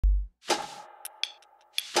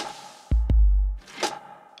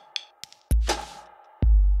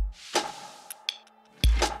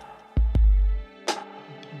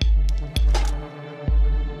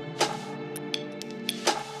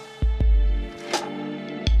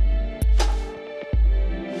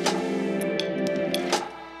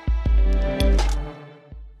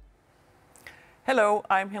Hello,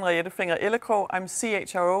 I'm Henriette Ellekrog. I'm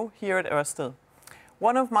CHRO here at Ørsted.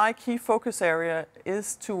 One of my key focus areas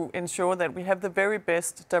is to ensure that we have the very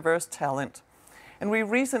best diverse talent. And we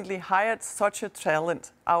recently hired such a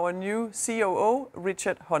talent, our new COO,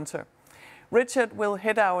 Richard Hunter. Richard will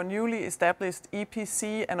head our newly established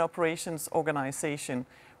EPC and operations organization,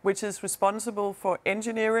 which is responsible for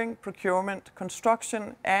engineering, procurement,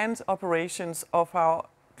 construction and operations of our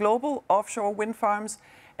global offshore wind farms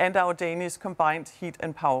and our Danish combined heat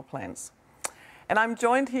and power plants. And I'm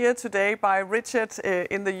joined here today by Richard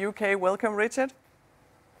in the UK. Welcome, Richard.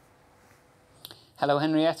 Hello,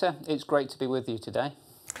 Henriette. It's great to be with you today.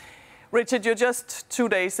 Richard, you're just 2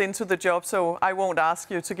 days into the job, so I won't ask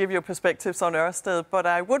you to give your perspectives on Ørsted, but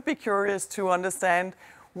I would be curious to understand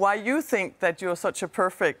why you think that you're such a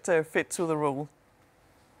perfect fit to the role.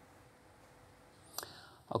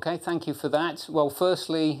 Okay, thank you for that. Well,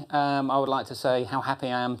 firstly, I would like to say how happy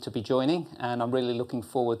I am to be joining, and I'm really looking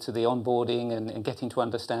forward to the onboarding and getting to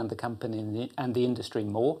understand the company and the industry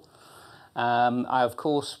more. I, of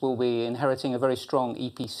course, will be inheriting a very strong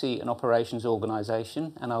EPC and operations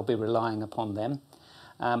organisation, and I'll be relying upon them.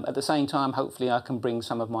 At the same time, hopefully I can bring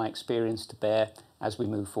some of my experience to bear as we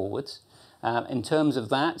move forwards. In terms of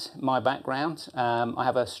that, my background, I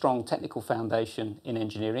have a strong technical foundation in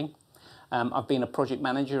engineering. I've been a project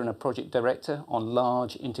manager and a project director on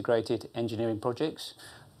large integrated engineering projects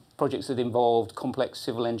that involved complex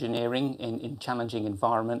civil engineering in challenging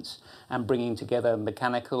environments and bringing together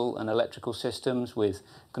mechanical and electrical systems with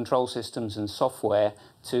control systems and software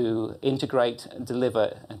to integrate,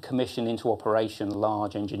 deliver and commission into operation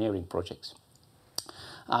large engineering projects.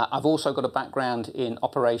 I've also got a background in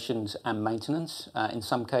operations and maintenance, in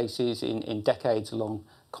some cases in decades-long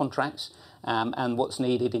contracts, and what's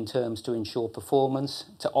needed in terms to ensure performance,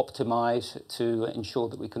 to optimise, to ensure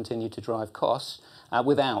that we continue to drive costs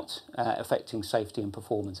without affecting safety and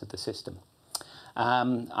performance of the system.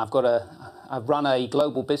 I've run a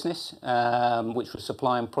global business which was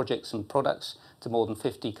supplying projects and products to more than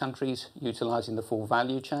 50 countries, utilising the full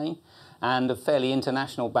value chain. And a fairly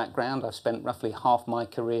international background. I've spent roughly half my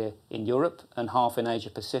career in Europe and half in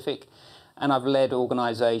Asia Pacific, and I've led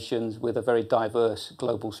organisations with a very diverse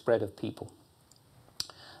global spread of people.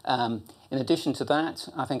 In addition to that,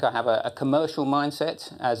 I think I have a commercial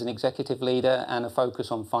mindset as an executive leader and a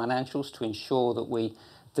focus on financials to ensure that we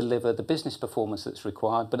deliver the business performance that's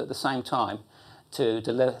required, but at the same time to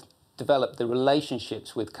develop the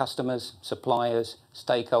relationships with customers, suppliers,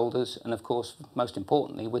 stakeholders, and of course, most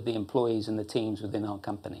importantly, with the employees and the teams within our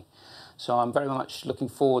company. So I'm very much looking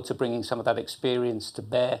forward to bringing some of that experience to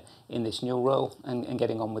bear in this new role and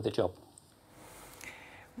getting on with the job.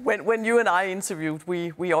 When you and I interviewed,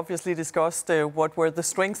 we obviously discussed what were the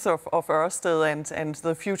strengths of Ørsted and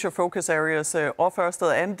the future focus areas of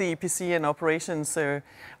Ørsted and the EPC and operations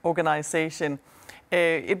organization.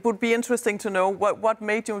 It would be interesting to know what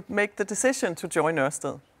made you make the decision to join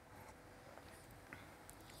Ørsted.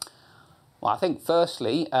 Well, I think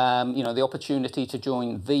firstly, the opportunity to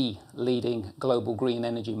join the leading global green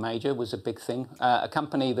energy major was a big thing. A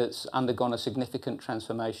company that's undergone a significant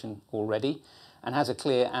transformation already and has a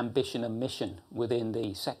clear ambition and mission within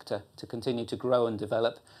the sector to continue to grow and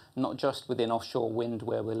develop, not just within offshore wind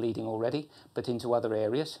where we're leading already, but into other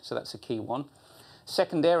areas. So that's a key one.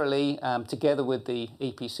 Secondarily, together with the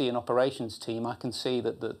EPC and operations team, I can see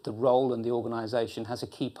that the role and the organisation has a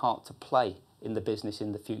key part to play in the business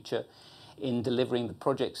in the future, in delivering the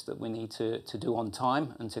projects that we need to do on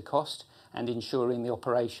time and to cost, and ensuring the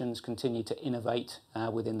operations continue to innovate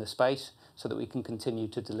within the space so that we can continue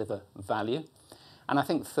to deliver value. And I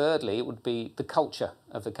think thirdly, it would be the culture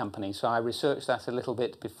of the company. So I researched that a little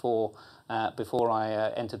bit before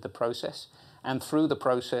I entered the process. And through the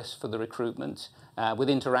process for the recruitment, with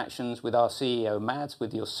interactions with our CEO, Mads,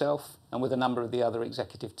 with yourself, and with a number of the other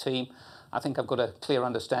executive team, I think I've got a clear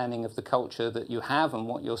understanding of the culture that you have and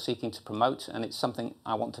what you're seeking to promote, and it's something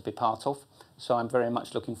I want to be part of. So I'm very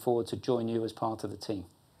much looking forward to join you as part of the team.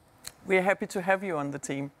 We're happy to have you on the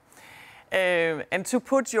team. And to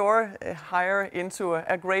put your hire into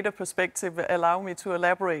a greater perspective, allow me to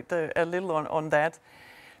elaborate a little on that.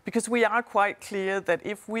 Because we are quite clear that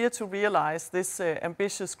if we are to realize this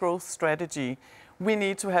ambitious growth strategy, we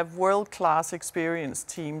need to have world-class experienced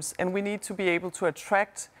teams, and we need to be able to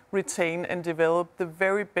attract, retain and develop the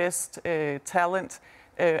very best talent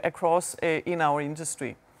across in our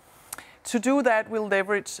industry. To do that, we'll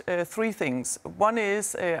leverage three things. One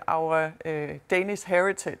is our Danish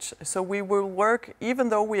heritage. So we will work, even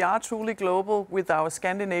though we are truly global, with our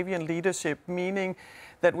Scandinavian leadership, meaning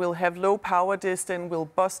that we'll have low power distance, we'll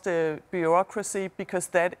bust bureaucracy, because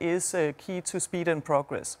that is key to speed and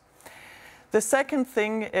progress. The second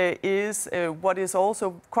thing is what is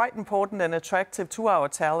also quite important and attractive to our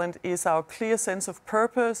talent is our clear sense of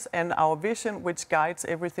purpose and our vision, which guides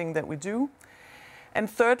everything that we do. And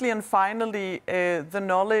thirdly and finally, the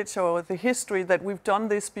knowledge or the history that we've done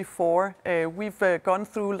this before. We've gone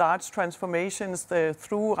through large transformations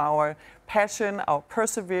through our passion, our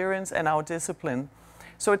perseverance and our discipline.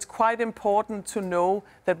 So it's quite important to know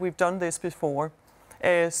that we've done this before.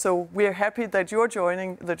 So we're happy that you're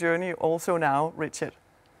joining the journey also now, Richard.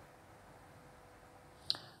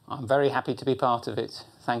 I'm very happy to be part of it.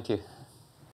 Thank you.